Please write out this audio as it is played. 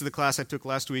the class I took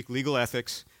last week, legal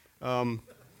ethics. Yeah,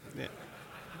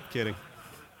 kidding.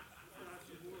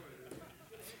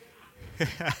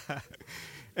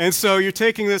 And so you're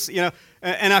taking this,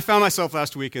 and I found myself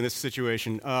last week in this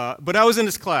situation. But I was in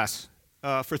this class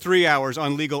for 3 hours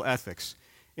on legal ethics.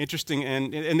 Interesting,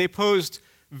 and they posed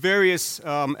various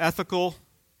ethical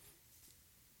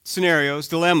scenarios,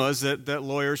 dilemmas that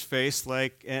lawyers face,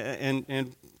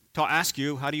 and to ask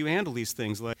you, how do you handle these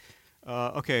things? Like,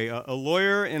 a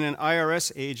lawyer and an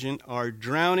IRS agent are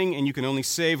drowning, and you can only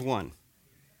save one.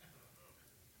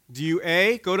 Do you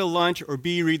A, go to lunch, or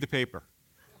B, read the paper?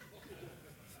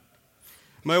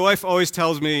 My wife always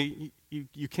tells me,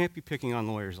 you can't be picking on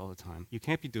lawyers all the time. You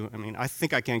can't be doing, I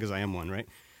think I can because I am one, right?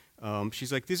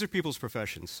 She's like, these are people's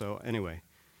professions. So anyway,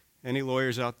 any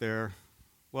lawyers out there,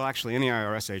 well, actually, any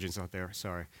IRS agents out there,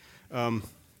 sorry. But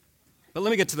let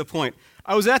me get to the point.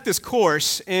 I was at this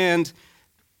course, and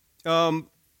there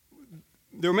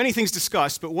were many things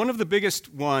discussed, but one of the biggest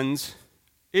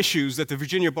issues that the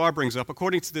Virginia bar brings up,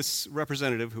 according to this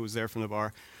representative who was there from the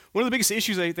bar, one of the biggest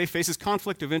issues they face is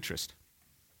conflict of interest.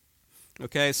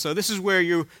 Okay, so this is where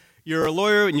you're a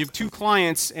lawyer and you have two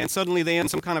clients, and suddenly they end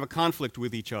some kind of a conflict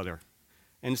with each other.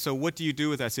 And so what do you do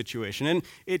with that situation? And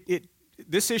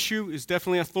this issue is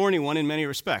definitely a thorny one in many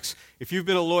respects. If you've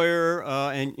been a lawyer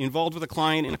and involved with a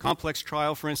client in a complex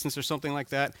trial, for instance, or something like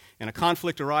that, and a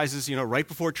conflict arises, right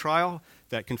before trial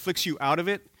that conflicts you out of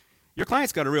it, your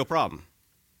client's got a real problem,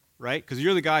 right? Because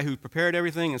you're the guy who prepared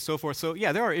everything and so forth. So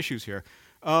yeah, there are issues here.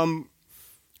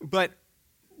 But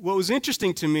what was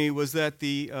interesting to me was that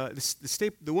the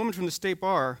woman from the state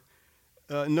bar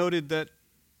noted that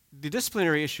the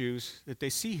disciplinary issues that they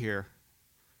see here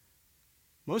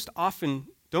most often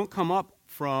don't come up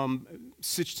from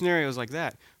such scenarios like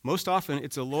that. Most often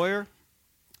it's a lawyer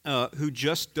who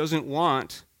just doesn't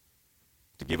want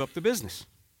to give up the business.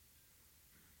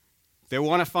 They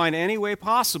want to find any way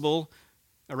possible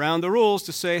around the rules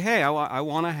to say, hey, I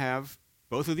want to have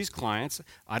both of these clients.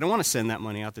 I don't want to send that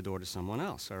money out the door to someone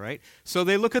else, all right? So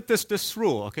they look at this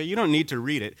rule, okay? You don't need to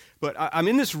read it, but I'm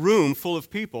in this room full of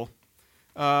people,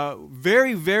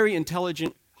 very, very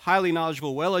intelligent, highly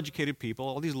knowledgeable, well-educated people,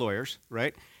 all these lawyers,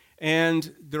 right?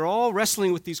 And they're all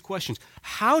wrestling with these questions.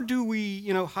 How do we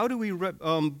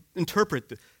interpret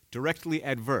the directly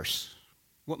adverse?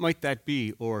 What might that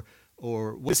be, or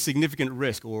what is significant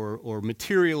risk, or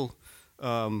materially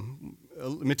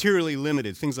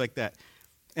limited, things like that.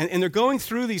 And they're going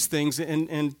through these things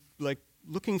and like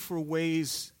looking for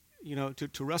ways,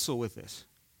 to wrestle with this.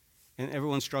 And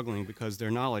everyone's struggling because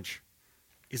their knowledge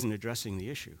isn't addressing the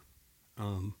issue.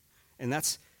 And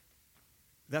that's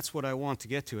what I want to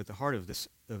get to at the heart of this.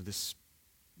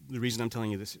 The reason I'm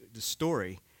telling you this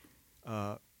story.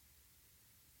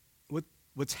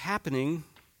 What's happening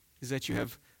is that you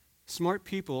have smart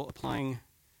people applying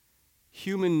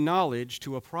human knowledge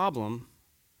to a problem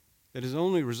that is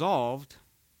only resolved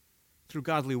through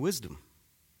godly wisdom.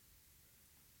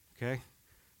 Okay?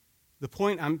 The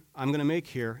point I'm going to make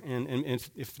here, and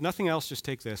if nothing else, just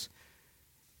take this.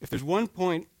 If there's one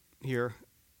point here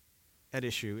at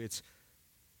issue, it's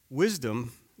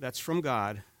wisdom that's from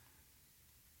God,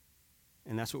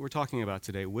 and that's what we're talking about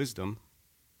today, wisdom.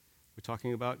 We're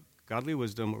talking about godly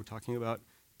wisdom. We're talking about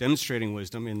demonstrating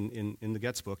wisdom in the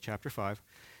Getz book, chapter 5.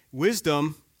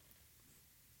 Wisdom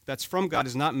that's from God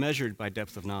is not measured by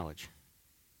depth of knowledge.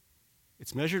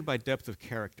 It's measured by depth of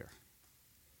character.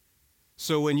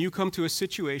 So when you come to a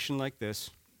situation like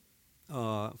this,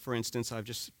 for instance, I've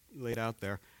just laid out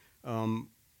there,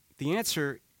 the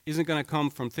answer isn't going to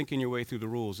come from thinking your way through the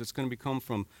rules. It's going to come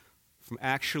from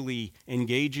actually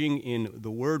engaging in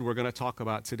the word we're going to talk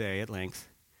about today at length,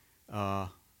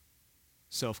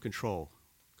 self-control,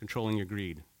 controlling your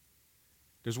greed.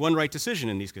 There's one right decision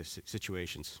in these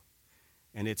situations,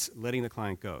 and it's letting the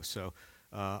client go. So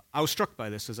I was struck by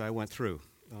this as I went through.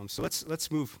 So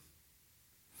let's move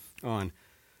on.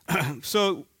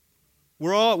 So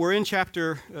we're in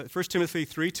chapter 1 Timothy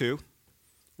 3:2.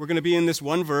 We're going to be in this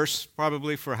one verse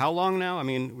probably for how long now?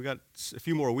 We got a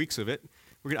few more weeks of it.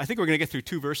 I think we're going to get through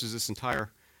 2 verses this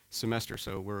entire semester.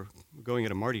 So we're going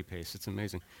at a Marty pace. It's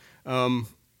amazing. And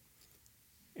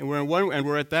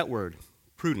we're at that word,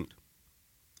 prudent.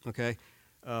 Okay?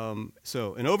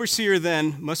 So an overseer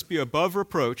then must be above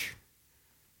reproach,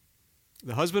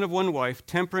 the husband of one wife,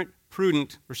 temperate,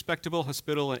 prudent, respectable,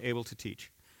 hospitable, and able to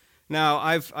teach. Now,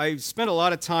 I spent a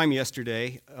lot of time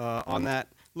yesterday on that,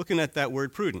 looking at that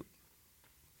word prudent.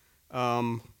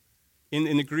 In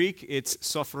the Greek, it's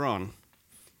sophron,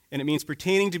 and it means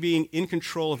pertaining to being in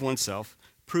control of oneself,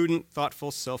 prudent, thoughtful,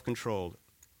 self-controlled.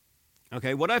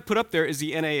 Okay, what I've put up there is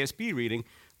the NASB reading.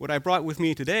 What I brought with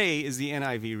me today is the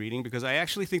NIV reading because I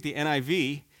actually think the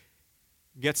NIV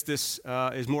gets this,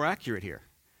 is more accurate here.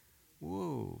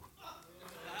 Whoa.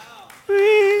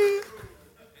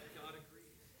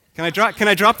 Can I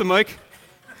drop the mic?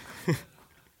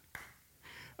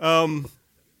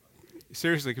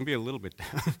 Seriously, it can be a little bit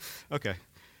down. Okay.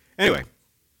 Anyway,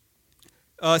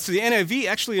 so the NIV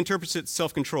actually interprets it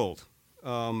self-controlled.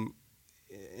 And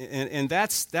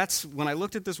that's when I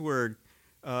looked at this word,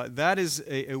 that is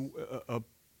a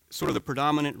sort of the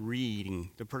predominant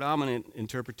reading, the predominant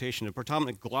interpretation, the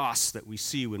predominant gloss that we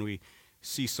see when we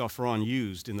see sophron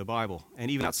used in the Bible,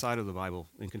 and even outside of the Bible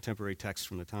in contemporary texts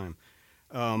from the time.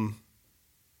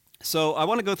 So I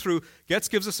want to go through, Getz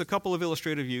gives us a couple of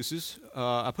illustrative uses.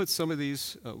 I put some of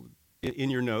these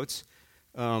in your notes.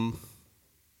 Let's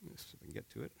see if I can get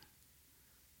to it.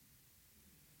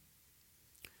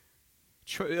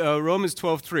 Romans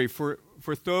 12:3, for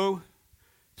though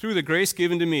through the grace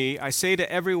given to me, I say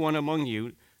to everyone among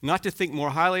you, not to think more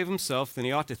highly of himself than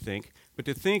he ought to think, but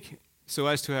to think so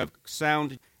as to have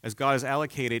sound, as God has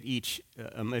allocated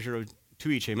a measure of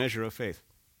faith.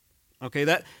 Okay,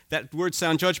 that word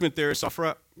sound judgment there is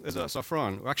sophron.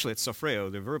 Actually, it's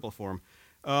sophreo, the verbal form.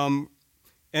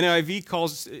 NIV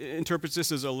interprets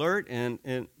this as alert,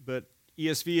 but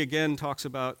ESV again talks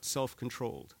about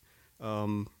self-controlled.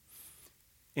 And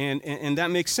that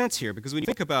makes sense here, because when you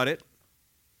think about it,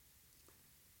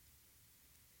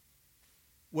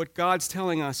 what God's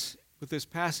telling us with this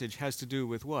passage has to do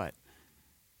with what?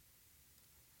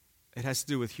 It has to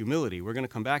do with humility. We're going to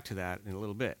come back to that in a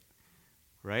little bit,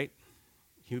 right?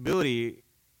 Humility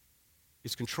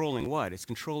is controlling what? It's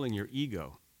controlling your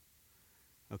ego,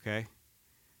 okay?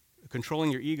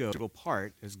 Controlling your ego is a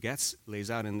part, as Getz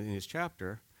lays out in his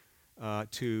chapter,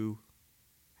 to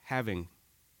having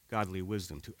godly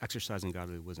wisdom, to exercising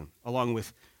godly wisdom, along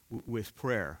with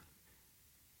prayer,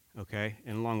 okay,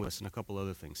 and along with this and a couple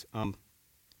other things.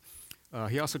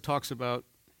 He also talks about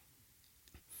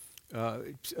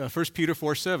 1 Peter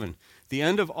 4:7. The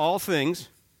end of all things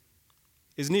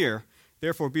is near.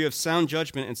 Therefore, be of sound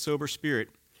judgment and sober spirit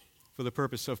for the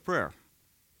purpose of prayer.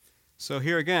 So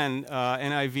here again,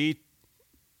 NIV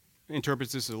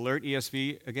interprets this as alert.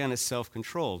 ESV, again, is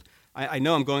self-controlled. I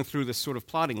know I'm going through this sort of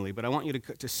ploddingly, but I want you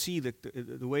to see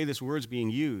the way this word's being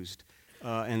used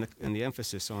and the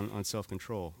emphasis on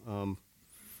self-control.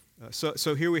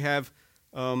 So here we have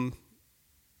 1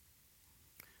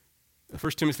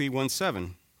 Timothy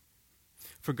 1:7.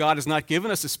 For God has not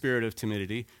given us a spirit of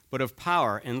timidity, but of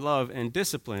power and love and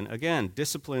discipline. Again,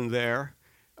 discipline there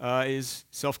is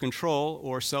self-control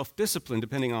or self-discipline,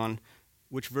 depending on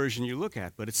which version you look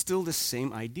at. But it's still the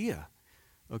same idea,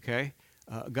 okay?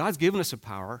 God's given us a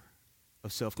power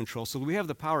of self-control, so we have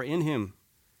the power in Him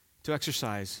to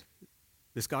exercise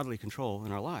this godly control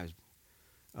in our lives.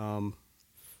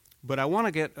 But I want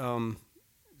to get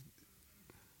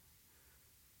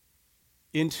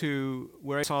into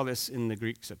where I saw this in the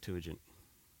Greek Septuagint.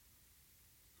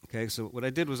 Okay, so what I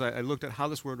did was I looked at how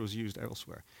this word was used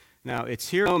elsewhere. Now, it's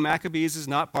here. No, Maccabees is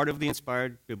not part of the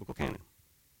inspired biblical canon.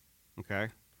 Okay?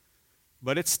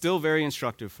 But it's still very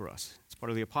instructive for us. It's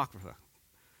part of the Apocrypha.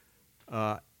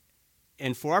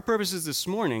 And for our purposes this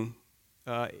morning,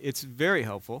 it's very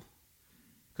helpful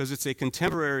because it's a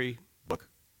contemporary book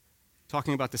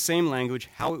talking about the same language,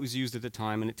 how it was used at the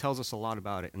time, and it tells us a lot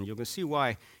about it. And you're going to see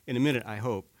why in a minute, I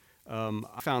hope.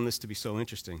 I found this to be so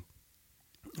interesting.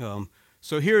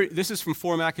 So here, this is from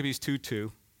 4 Maccabees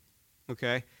 2:2,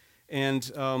 okay?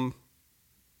 And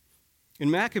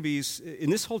in Maccabees, in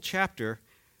this whole chapter,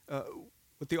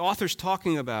 what the author's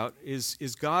talking about is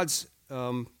God's,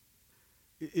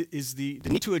 is the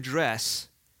need to address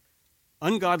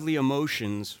ungodly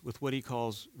emotions with what he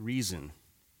calls reason.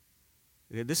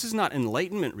 This is not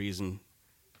enlightenment reason.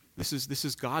 This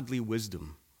is godly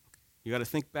wisdom. You got to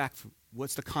think back.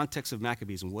 What's the context of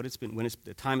Maccabees and what it's been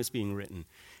the time it's being written?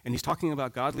 And he's talking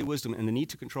about godly wisdom and the need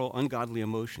to control ungodly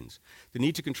emotions, the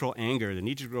need to control anger, the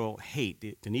need to control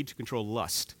hate, the need to control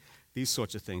lust, these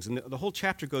sorts of things. And the whole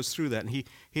chapter goes through that. And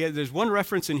there's one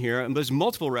reference in here, and there's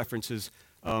multiple references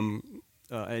to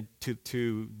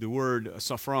the word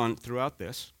sophron throughout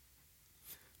this.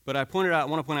 But I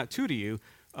want to point out two to you.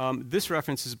 This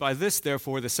reference is, by this,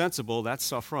 therefore, the sensible, that's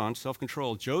sophron,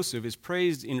 self-control, Joseph, is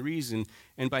praised in reason,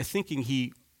 and by thinking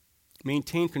he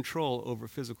maintained control over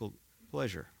physical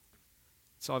pleasure.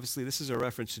 So obviously this is a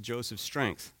reference to Joseph's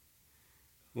strength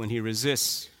when he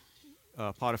resists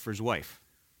Potiphar's wife.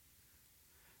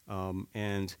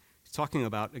 And he's talking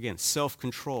about, again,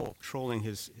 self-control, controlling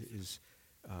his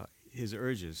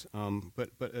urges. But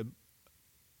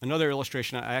another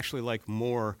illustration I actually like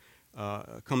more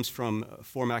comes from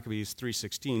 4 Maccabees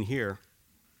 3:16 here.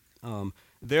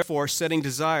 Therefore, setting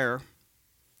desire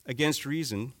against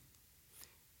reason,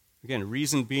 again,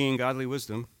 reason being godly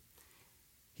wisdom,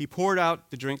 he poured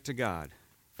out the drink to God.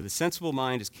 For the sensible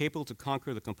mind is capable to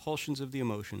conquer the compulsions of the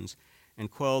emotions and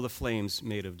quell the flames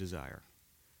made of desire.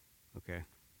 Okay,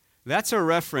 that's a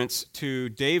reference to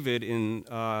David in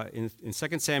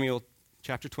 2 Samuel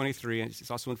chapter 23, and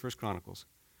it's also in 1 Chronicles.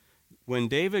 When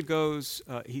David goes,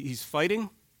 he's fighting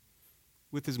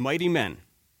with his mighty men,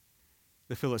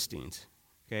 the Philistines.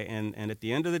 Okay, and at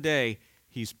the end of the day,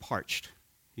 he's parched.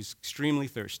 He's extremely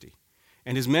thirsty.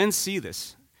 And his men see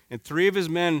this, and 3 of his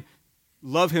men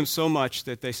love him so much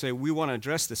that they say, we want to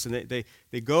address this. And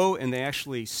they go and they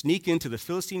actually sneak into the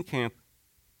Philistine camp,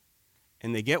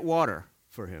 and they get water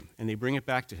for him, and they bring it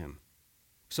back to him.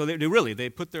 So they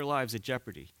put their lives at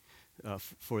jeopardy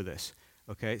for this.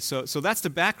 Okay, so that's the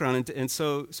background. And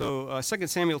so 2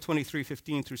 Samuel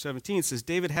 23:15 through 17 says,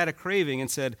 David had a craving and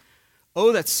said,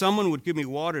 oh, that someone would give me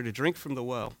water to drink from the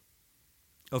well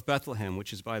of Bethlehem,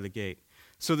 which is by the gate.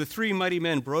 So the 3 mighty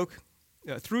men broke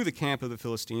through the camp of the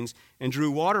Philistines and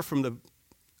drew water from the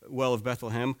well of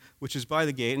Bethlehem, which is by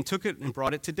the gate, and took it and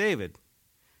brought it to David.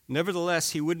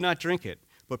 Nevertheless, he would not drink it,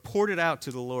 but poured it out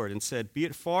to the Lord and said, be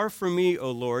it far from me, O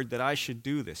Lord, that I should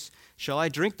do this. Shall I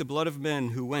drink the blood of men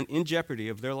who went in jeopardy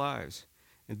of their lives?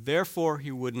 And therefore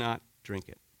he would not drink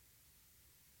it.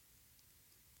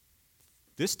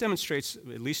 This demonstrates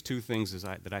at least 2 things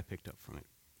that I picked up from it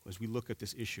as we look at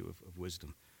this issue of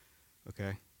wisdom.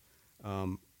 Okay?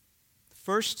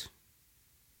 First,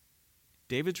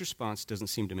 David's response doesn't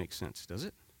seem to make sense, does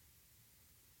it?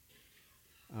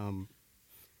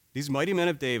 These mighty men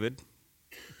of David,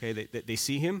 okay, they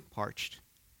see him parched.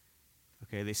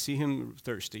 Okay, they see him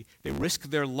thirsty. They risk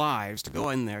their lives to go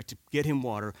in there to get him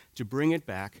water, to bring it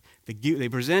back. They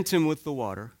present him with the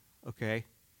water, okay?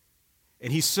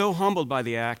 And he's so humbled by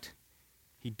the act,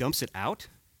 he dumps it out?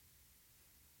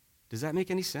 Does that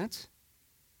make any sense?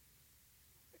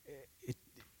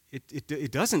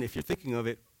 It doesn't if you're thinking of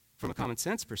it from a common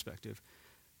sense perspective.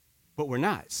 But we're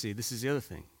not. See, this is the other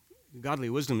thing. Godly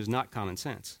wisdom is not common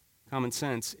sense. Common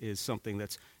sense is something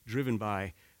that's driven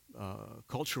by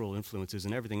cultural influences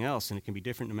and everything else, and it can be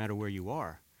different no matter where you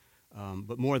are.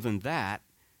 But more than that,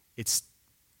 it's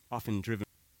often driven.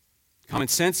 Common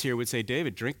sense here would say,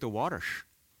 David, drink the water.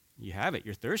 You have it.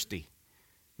 You're thirsty.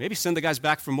 Maybe send the guys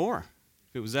back for more,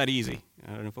 if it was that easy.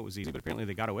 I don't know if it was easy, but apparently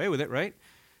they got away with it, right?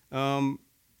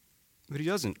 But he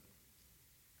doesn't.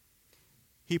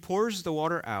 He pours the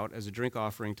water out as a drink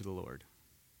offering to the Lord.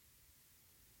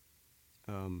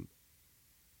 And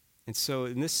so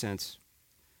in this sense,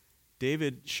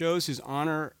 David shows his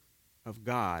honor of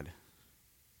God,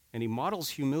 and he models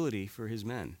humility for his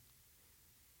men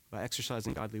by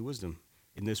exercising godly wisdom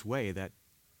in this way that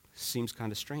seems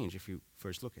kind of strange if you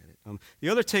first look at it. The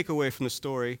other takeaway from the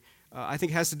story, I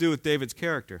think, has to do with David's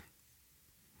character.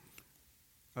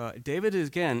 David,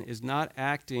 again, is not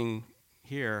acting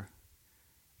here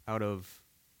out of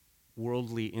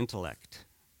worldly intellect.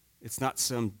 It's not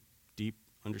some deep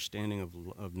understanding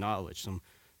of knowledge, some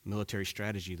military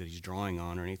strategy that he's drawing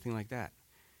on or anything like that.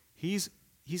 He's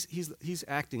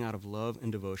acting out of love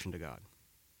and devotion to God.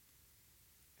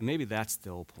 And maybe that's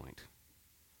the whole point.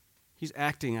 He's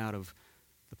acting out of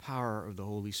the power of the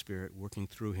Holy Spirit working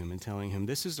through him and telling him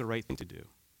this is the right thing to do.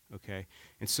 Okay?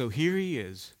 And so here he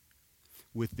is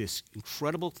with this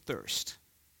incredible thirst,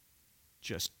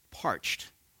 just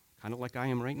parched, kind of like I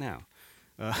am right now.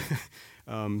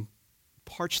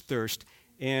 Parched thirst,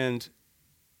 and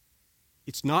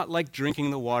it's not like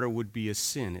drinking the water would be a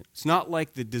sin. It's not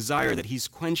like the desire that he's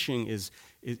quenching is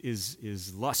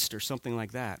lust or something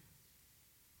like that.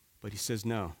 But he says,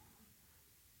 no,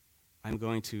 I'm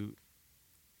going to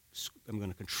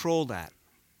control that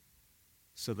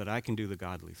so that I can do the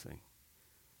godly thing.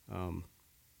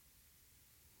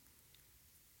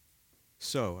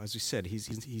 So, as we said,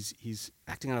 he's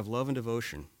acting out of love and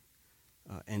devotion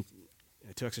and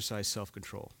to exercise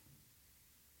self-control.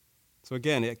 So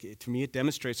again, to me, it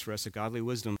demonstrates for us that godly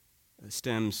wisdom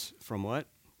stems from what?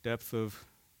 Depth of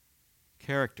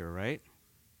character, right?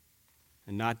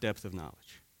 And not depth of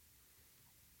knowledge.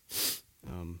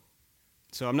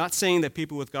 So I'm not saying that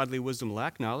people with godly wisdom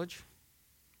lack knowledge.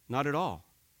 Not at all.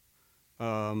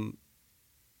 I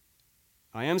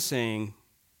am saying,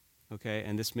 okay,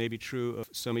 and this may be true of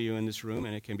some of you in this room,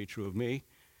 and it can be true of me,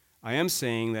 I am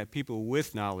saying that people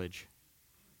with knowledge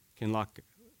can lack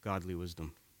godly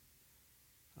wisdom.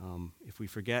 If we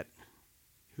forget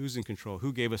who's in control,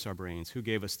 who gave us our brains, who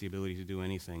gave us the ability to do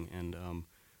anything, and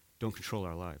don't control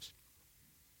our lives.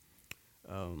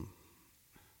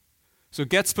 So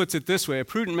Getz puts it this way: a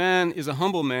prudent man is a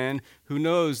humble man who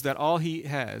knows that all he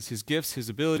has, his gifts, his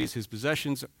abilities, his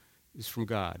possessions, is from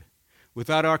God.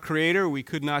 Without our Creator, we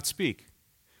could not speak,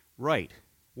 write,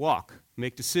 walk,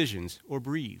 make decisions, or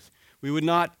breathe. We would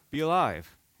not be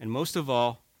alive. And most of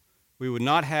all, we would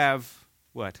not have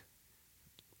what?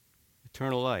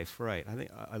 Eternal life, right.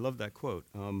 I love that quote.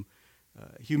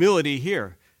 Humility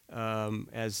here,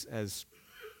 as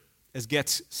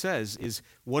Getz says, is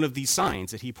one of these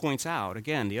signs that he points out.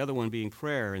 Again, the other one being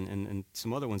prayer and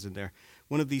some other ones in there.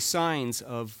 One of these signs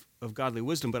of godly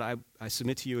wisdom, but I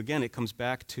submit to you again, it comes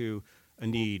back to a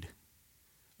need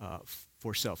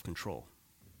for self-control.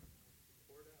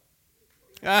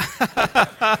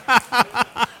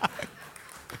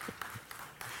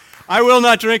 I will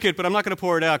not drink it, but I'm not going to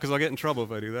pour it out because I'll get in trouble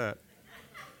if I do that.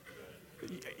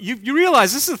 You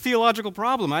realize this is a theological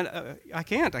problem. I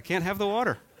can't have the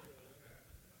water.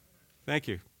 Thank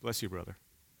you. Bless you, brother.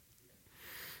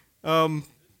 I'm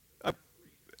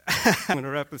going to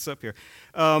wrap this up here.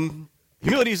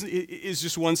 Humility is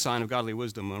just one sign of godly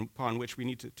wisdom upon which we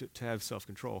need to have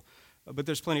self-control. But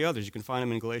there's plenty others. You can find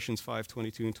them in Galatians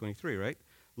 5:22 and 23, right?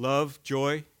 Love,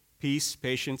 joy, peace,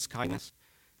 patience, kindness,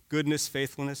 goodness,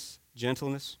 faithfulness,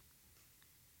 gentleness.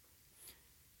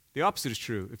 The opposite is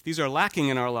true. If these are lacking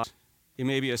in our lives, it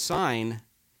may be a sign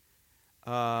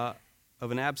of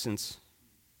an absence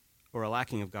or a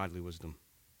lacking of godly wisdom,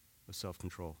 of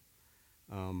self-control.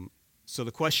 So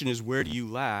the question is, where do you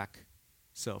lack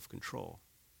self-control?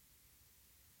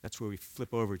 That's where we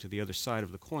flip over to the other side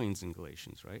of the coins in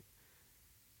Galatians, right?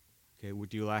 Okay,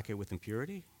 do you lack it with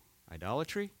impurity,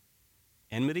 idolatry,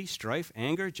 enmity, strife,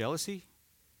 anger, jealousy,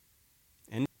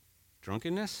 and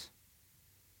drunkenness?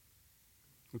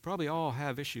 We probably all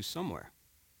have issues somewhere.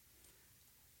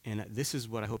 And this is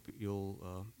what I hope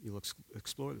you'll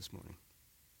explore this morning.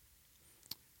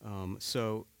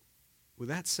 So, with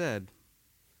that said,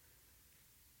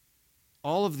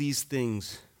 all of these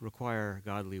things require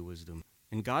godly wisdom.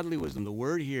 And godly wisdom, the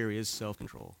word here is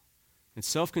self-control. And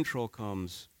self-control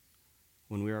comes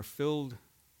when we are filled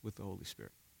with the Holy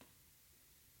Spirit.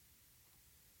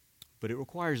 But it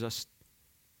requires us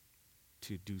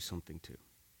to do something too.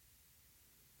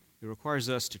 It requires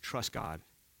us to trust God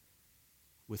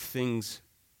with things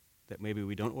that maybe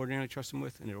we don't ordinarily trust Him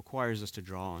with, and it requires us to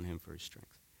draw on Him for His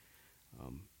strength.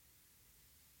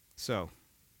 So,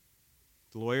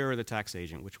 the lawyer or the tax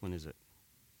agent, which one is it?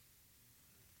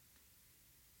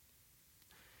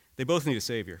 They both need a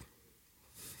savior.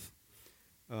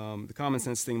 The common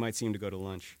sense thing might seem to go to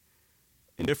lunch.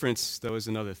 Indifference, though, is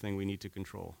another thing we need to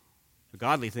control. The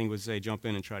godly thing would say jump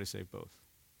in and try to save both.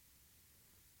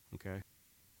 Okay?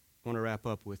 I want to wrap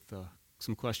up with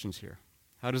some questions here.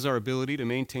 How does our ability to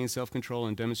maintain self-control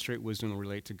and demonstrate wisdom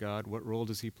relate to God? What role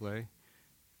does He play?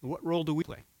 What role do we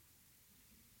play?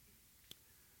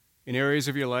 In areas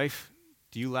of your life,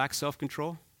 do you lack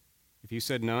self-control? If you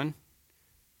said none,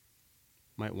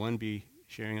 might one be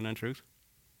sharing an untruth?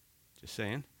 Just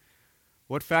saying.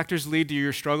 What factors lead to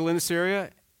your struggle in this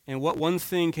area? And what one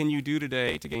thing can you do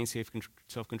today to gain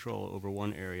self-control over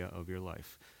one area of your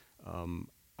life? I'm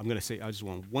going to say, I just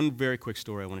want one very quick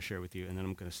story I want to share with you, and then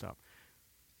I'm going to stop.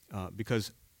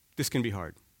 Because this can be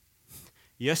hard.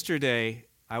 Yesterday,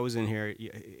 I was in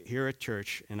here at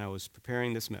church, and I was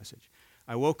preparing this message.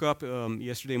 I woke up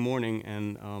yesterday morning,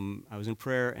 and I was in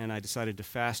prayer, and I decided to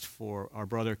fast for our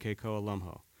brother, Keikoa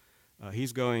Lumho.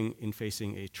 He's going and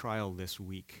facing a trial this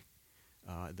week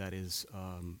that is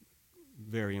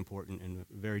very important and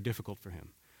very difficult for him.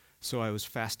 So I was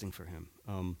fasting for him.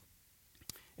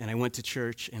 And I went to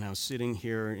church, and I was sitting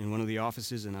here in one of the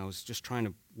offices, and I was just trying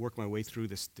to work my way through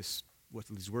this what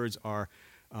these words are.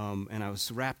 And I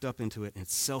was wrapped up into it, and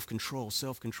it's self-control,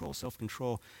 self-control,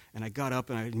 self-control. And I got up,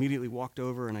 and I immediately walked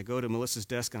over, and I go to Melissa's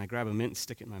desk, and I grab a mint and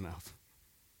stick it in my mouth.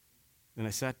 Then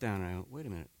I sat down, and I went, wait a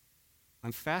minute.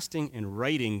 I'm fasting and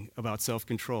writing about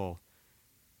self-control.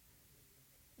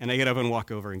 And I get up and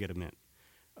walk over and get a mint.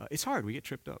 It's hard. We get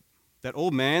tripped up. That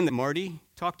old man that Marty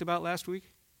talked about last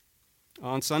week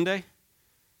on Sunday,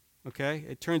 okay,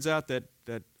 it turns out that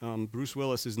Bruce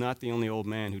Willis is not the only old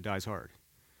man who dies hard.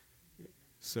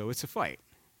 So it's a fight.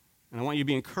 And I want you to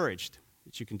be encouraged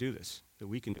that you can do this, that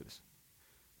we can do this.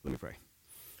 Let me pray.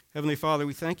 Heavenly Father,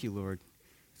 we thank you, Lord.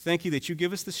 Thank you that you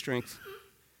give us the strength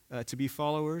to be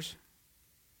followers.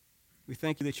 We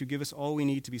thank you that you give us all we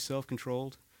need to be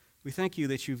self-controlled. We thank you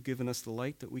that you've given us the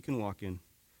light that we can walk in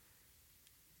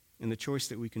and the choice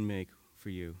that we can make for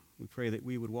you. We pray that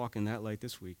we would walk in that light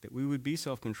this week, that we would be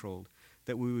self-controlled,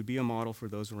 that we would be a model for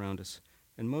those around us,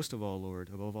 and most of all, Lord,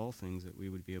 above all things, that we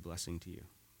would be a blessing to you.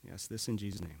 Yes, this in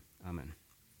Jesus' name. Amen.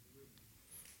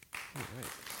 All right.